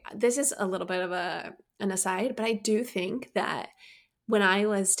 okay, this is a little bit of an aside, but I do think that when I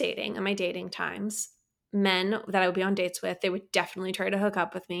was dating, in my dating times, men that I would be on dates with, they would definitely try to hook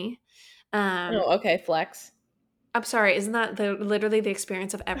up with me. Oh, okay. Flex. I'm sorry, isn't that literally the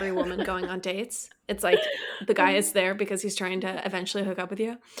experience of every woman going on dates? It's like the guy is there because he's trying to eventually hook up with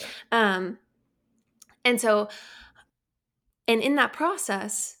you. And so, and in that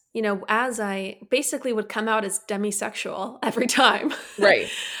process, as I basically would come out as demisexual every time. Right.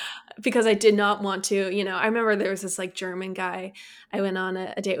 Because I did not want to, I remember there was this like German guy I went on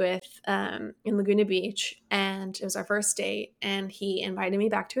a date with in Laguna Beach, and it was our first date, and he invited me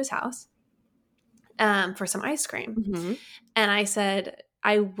back to his house for some ice cream. Mm-hmm. And I said,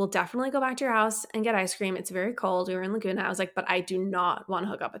 I will definitely go back to your house and get ice cream. It's very cold. We were in Laguna. I was like, but I do not want to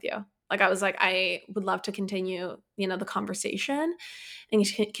hook up with you. Like, I was like, I would love to continue, the conversation and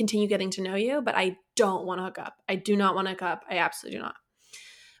continue getting to know you, but I don't want to hook up. I do not want to hook up. I absolutely do not.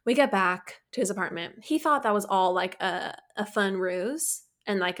 We get back to his apartment. He thought that was all like a fun ruse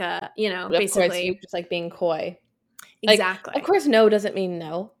and like basically. Of course, you just like being coy. Exactly. Like, of course, no doesn't mean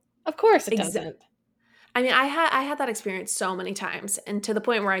no. Of course it doesn't. I mean, I had that experience so many times, and to the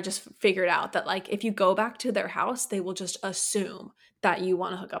point where I just figured out that like if you go back to their house, they will just assume that you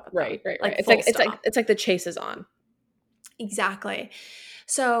want to hook up with them. Right. Like It's full like stop. it's like the chase is on. Exactly.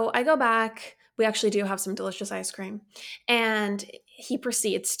 So I go back. We actually do have some delicious ice cream, and he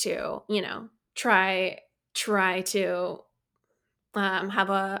proceeds to, try to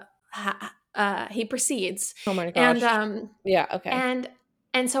have he proceeds, Oh my and gosh. Yeah, okay. and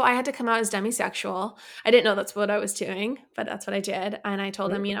and so I had to come out as demisexual. I didn't know that's what I was doing, but that's what I did. And I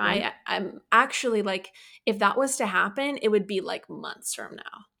told him, Mhm. I'm actually like, if that was to happen, it would be like months from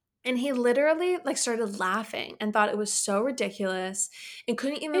now. And he literally like started laughing and thought it was so ridiculous and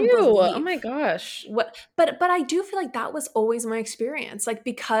couldn't even Ew, oh believe my gosh. what. But I do feel like that was always my experience, like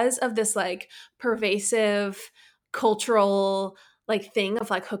because of this like pervasive cultural like thing of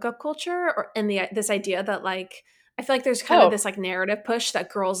like hookup culture, or and the this idea that like I feel like there's kind of Oh, this like narrative push that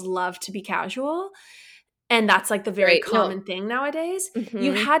girls love to be casual, and that's like the very right. No. common thing nowadays.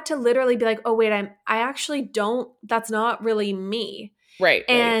 You Mhm. had to literally be like, oh wait, I actually don't, that's not really me. Right.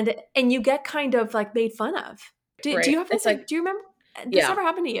 And you get kind of like made fun of. Do Right. you have It's this like, like, do you remember this yeah. ever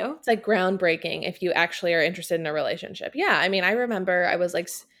happened to you? It's like groundbreaking if you actually are interested in a relationship. Yeah, I mean, I remember I was like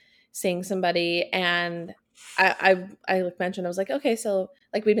seeing somebody, and I like mentioned, I was like, okay, so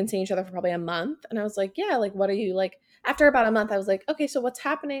like we've been seeing each other for probably a month, and I was like, yeah, like what are you like? After about a month, I was like, okay, so what's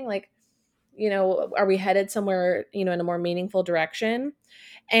happening? Like, are we headed somewhere, in a more meaningful direction?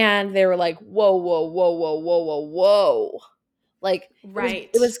 And they were like, whoa, whoa, whoa, whoa, whoa, whoa, whoa. Like it Right.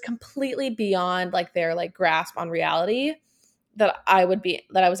 was completely beyond like their like grasp on reality, that I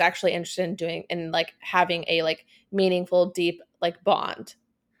was actually interested in doing, and like having a like meaningful, deep like bond.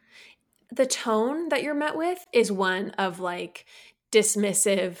 The tone that you're met with is one of like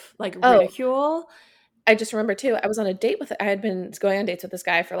dismissive, like Oh, ridicule. I just remember too, I was on a date with I had been going on dates with this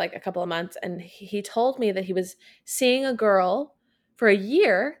guy for like a couple of months, and he told me that he was seeing a girl for a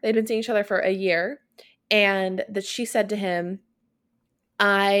year. They'd been seeing each other for a year, and that she said to him,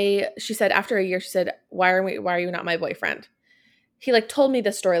 I she said after a year, she said, why are you not my boyfriend? He like told me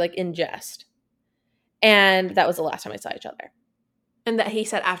this story like in jest. And that was the last time I saw each other. And that he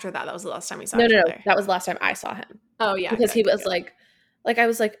said after that, that was the last time we saw No, each no, no. other. That was the last time I saw him. Oh yeah, Because he good, good, was good. like I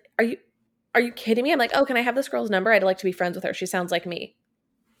was like, are you kidding me? I'm like, oh, can I have this girl's number? I'd like to be friends with her. She sounds like me.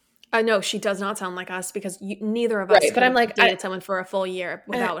 No, she does not sound like us because neither of us Right. But could I'm have like, dated someone for a full year uh,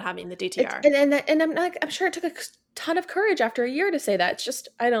 without having the it's DTR. and I'm like, I'm sure it took a ton of courage after a year to say that. It's just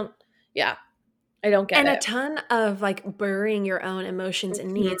yeah, I don't get And a it. ton of like burying your own emotions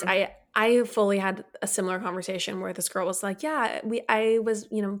and needs. Mhm. I fully had a similar conversation where this girl was like, yeah, I was,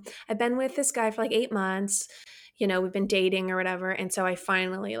 I've been with this guy for like 8 months, we've been dating or whatever. And so I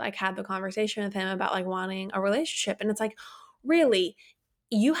finally like had the conversation with him about like wanting a relationship. And it's like, really,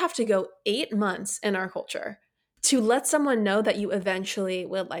 you have to go 8 months in our culture to let someone know that you eventually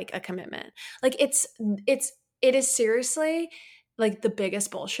would like a commitment. Like it is seriously like the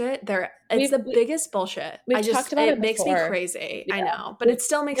biggest bullshit there. It's We've the biggest bullshit. we've talked about It it makes me before. crazy. I Yeah. know, but it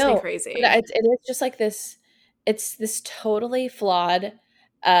still makes me No, but crazy. it is just like this. It's this totally flawed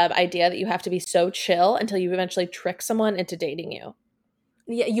idea that you have to be so chill until you eventually trick someone into dating you.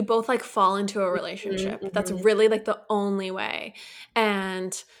 Yeah, you both like fall into a Mhm, relationship. That's mhm. really like the only way.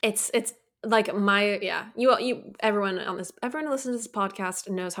 And it's like my yeah, everyone who listens to this podcast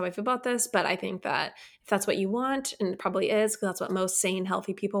knows how I feel about this, but I think that if that's what you want, and it probably is because that's what most sane,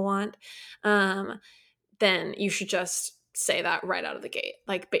 healthy people want, um, then you should just say that right out of the gate,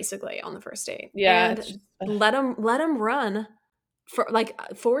 like basically on the first date. Yeah, it's And just let them run for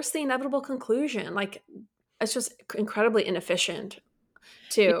like force the inevitable conclusion. Like it's just incredibly inefficient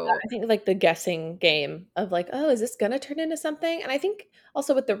yeah, to I think like the guessing game of like, oh, is this gonna turn into something? And I think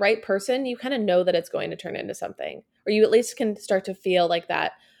also with the right person, you kind of know that it's going to turn into something, or you at least can start to feel like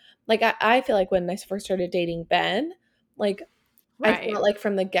that. Like I feel like when I first started dating Ben, like I right. felt like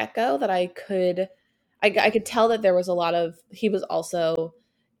from the get go that I could tell that there was a lot of he was also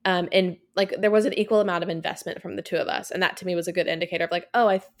and like there was an equal amount of investment from the two of us, and that to me was a good indicator of like, oh,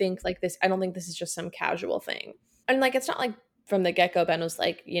 I think like this, I don't think this is just some casual thing. And like it's not like from the get-go Ben was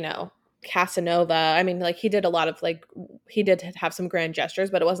like, Casanova. I mean, like he did a lot of like he did have some grand gestures,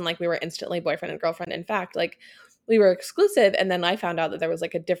 but it wasn't like we were instantly boyfriend and girlfriend. In fact, like we were exclusive, and then I found out that there was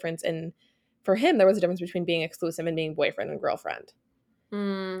like a difference in for him there was a difference between being exclusive and being boyfriend and girlfriend.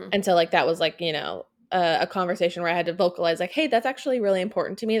 Mm, And so like that was like, a conversation where I had to vocalize like, hey, that's actually really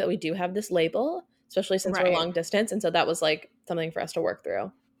important to me that we do have this label, especially since we're right. long distance. And so that was like something for us to work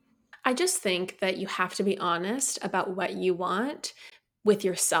through. I just think that you have to be honest about what you want with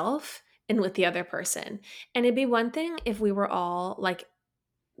yourself and with the other person. And it'd be one thing if we were all like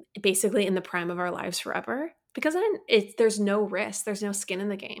basically in the prime of our lives forever. because then there's no risk, there's no skin in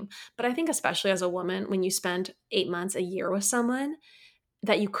the game. But I think especially as a woman, when you spend 8 months, a year with someone,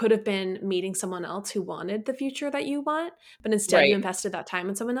 that you could have been meeting someone else who wanted the future that you want, but instead you Right. invested that time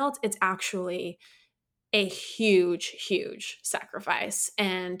in someone else, it's actually a huge, huge sacrifice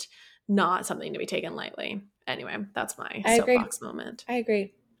and not something to be taken lightly. Anyway, that's my I agree. soapbox moment. I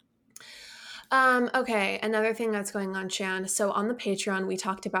agree. Okay, another thing that's going on, Chan. So on the Patreon, we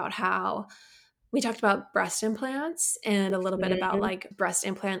talked about breast implants and a little bit about like breast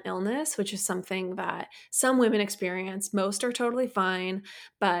implant illness, which is something that some women experience. Most are totally fine,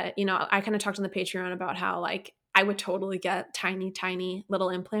 but you know, I kind of talked on the Patreon about how like I would totally get tiny, tiny little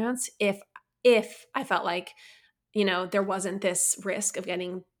implants if I felt like, you know, there wasn't this risk of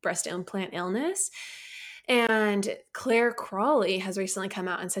getting breast implant illness. And Claire Crawley has recently come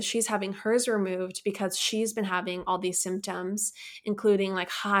out and said she's having hers removed because she's been having all these symptoms, including like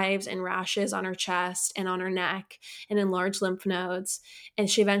hives and rashes on her chest and on her neck and enlarged lymph nodes. And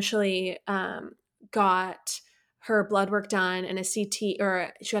she eventually got her blood work done and a CT,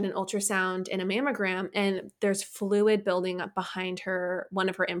 or she had an ultrasound and a mammogram, and there's fluid building up behind one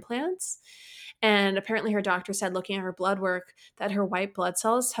of her implants. And apparently her doctor said, looking at her blood work, that her white blood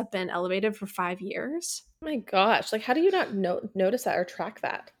cells have been elevated for 5 years. Oh my gosh. Like, how do you not notice that or track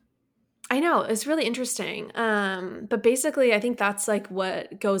that? I know, it's really interesting. But basically, I think that's like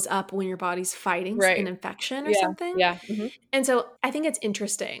what goes up when your body's fighting an infection or something. Yeah. Mm-hmm. And so I think it's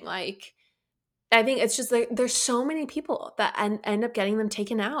interesting. Like, I think it's just like there's so many people that end up getting them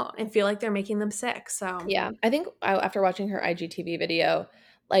taken out and feel like they're making them sick. So yeah, I think after watching her IGTV video,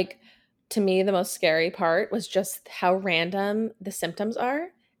 like, to me, the most scary part was just how random the symptoms are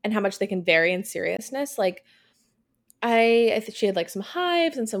and how much they can vary in seriousness. Like, I think she had like some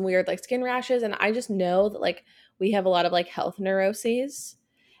hives and some weird like skin rashes, and I just know that like we have a lot of like health neuroses.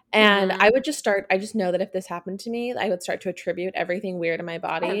 And I just know that if this happened to me, I would start to attribute everything weird in my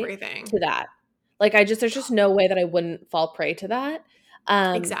body to that. Like, there's just no way that I wouldn't fall prey to that.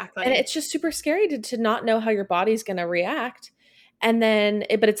 Exactly. And it's just super scary to not know how your body's going to react. And then,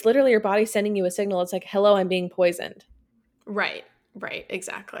 but it's literally your body sending you a signal. It's like, hello, I'm being poisoned. Right,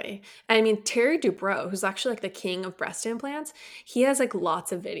 exactly. I mean, Terry Dubrow, who's actually like the king of breast implants, he has like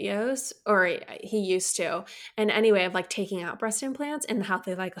lots of videos, or he used to. And anyway, of like taking out breast implants and how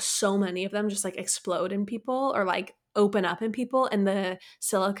they like so many of them just like explode in people or like open up in people, and the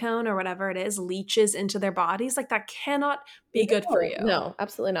silicone or whatever it is leaches into their bodies. Like, that cannot be good for you. No,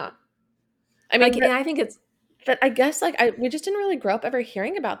 absolutely not. I mean, like, and I think it's, but I guess like we just didn't really grow up ever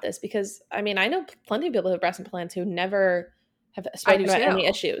hearing about this, because I mean, I know plenty of people who have breast implants who never have spoken about any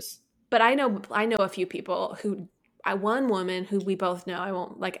issues. But I know a few people who, one woman who we both know, I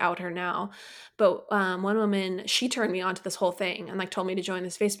won't like out her now, but one woman, she turned me on to this whole thing and like told me to join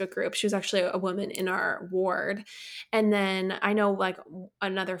this Facebook group. She was actually a woman in our ward. And then I know like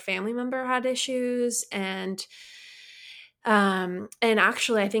another family member had issues, and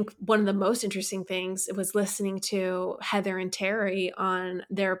actually I think one of the most interesting things was listening to Heather and Terry on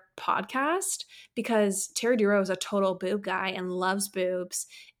their podcast, because Terry Dubrow is a total boob guy and loves boobs,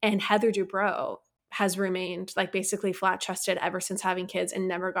 and Heather Dubrow has remained like basically flat chested ever since having kids and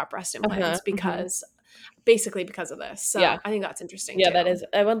never got breast implants because of this. So yeah. I think that's interesting. Yeah, that is.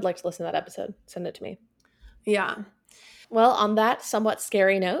 I would like to listen to that episode. Send it to me. Yeah. Well, on that somewhat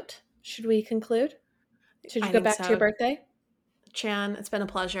scary note, should we conclude? Should you go back to your birthday? Chan, it's been a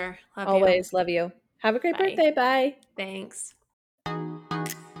pleasure. Always love you. Have a great birthday. Bye. Thanks.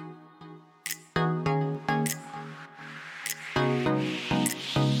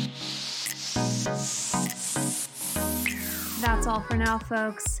 That's all for now,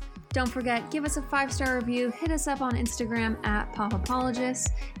 folks. Don't forget, give us a 5-star review, hit us up on Instagram at Popapologists,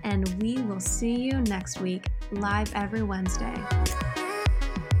 and we will see you next week, live every Wednesday.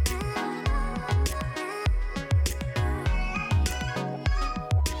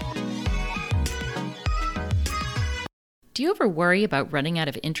 Do you ever worry about running out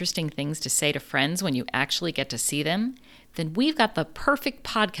of interesting things to say to friends when you actually get to see them? Then we've got the perfect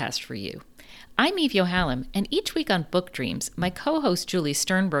podcast for you. I'm Eve Yohalem, and each week on Book Dreams, my co-host Julie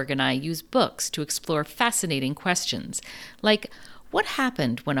Sternberg and I use books to explore fascinating questions, like what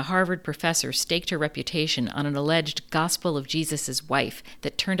happened when a Harvard professor staked her reputation on an alleged Gospel of Jesus' wife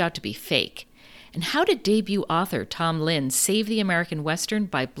that turned out to be fake? And how did debut author Tom Lynn save the American Western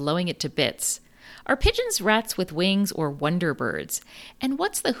by blowing it to bits? Are pigeons rats with wings or wonder birds? And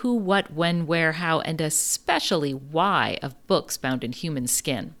what's the who, what, when, where, how, and especially why of books bound in human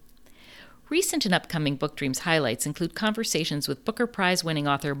skin? Recent and upcoming Book Dreams highlights include conversations with Booker Prize-winning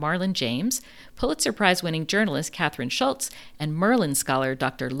author Marlon James, Pulitzer Prize-winning journalist Catherine Schultz, and Merlin scholar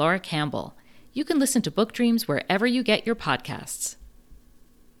Dr. Laura Campbell. You can listen to Book Dreams wherever you get your podcasts.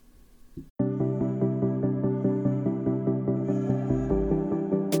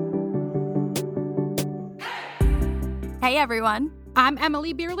 Hey everyone, I'm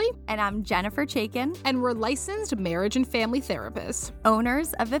Emily Beerley, and I'm Jennifer Chaikin, and we're licensed marriage and family therapists,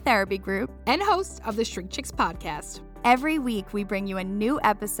 owners of the Therapy Group, and hosts of the Shrink Chicks podcast. Every week, we bring you a new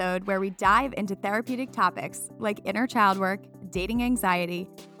episode where we dive into therapeutic topics like inner child work, dating anxiety,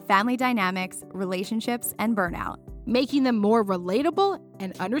 family dynamics, relationships, and burnout, making them more relatable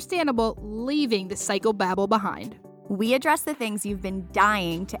and understandable, leaving the psychobabble behind. We address the things you've been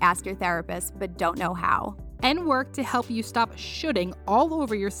dying to ask your therapist but don't know how, and work to help you stop shooting all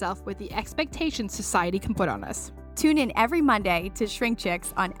over yourself with the expectations society can put on us. Tune in every Monday to Shrink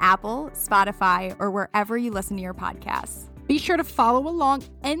Chicks on Apple, Spotify, or wherever you listen to your podcasts. Be sure to follow along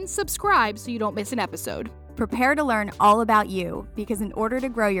and subscribe so you don't miss an episode. Prepare to learn all about you, because in order to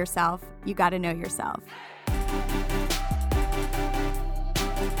grow yourself, you got to know yourself.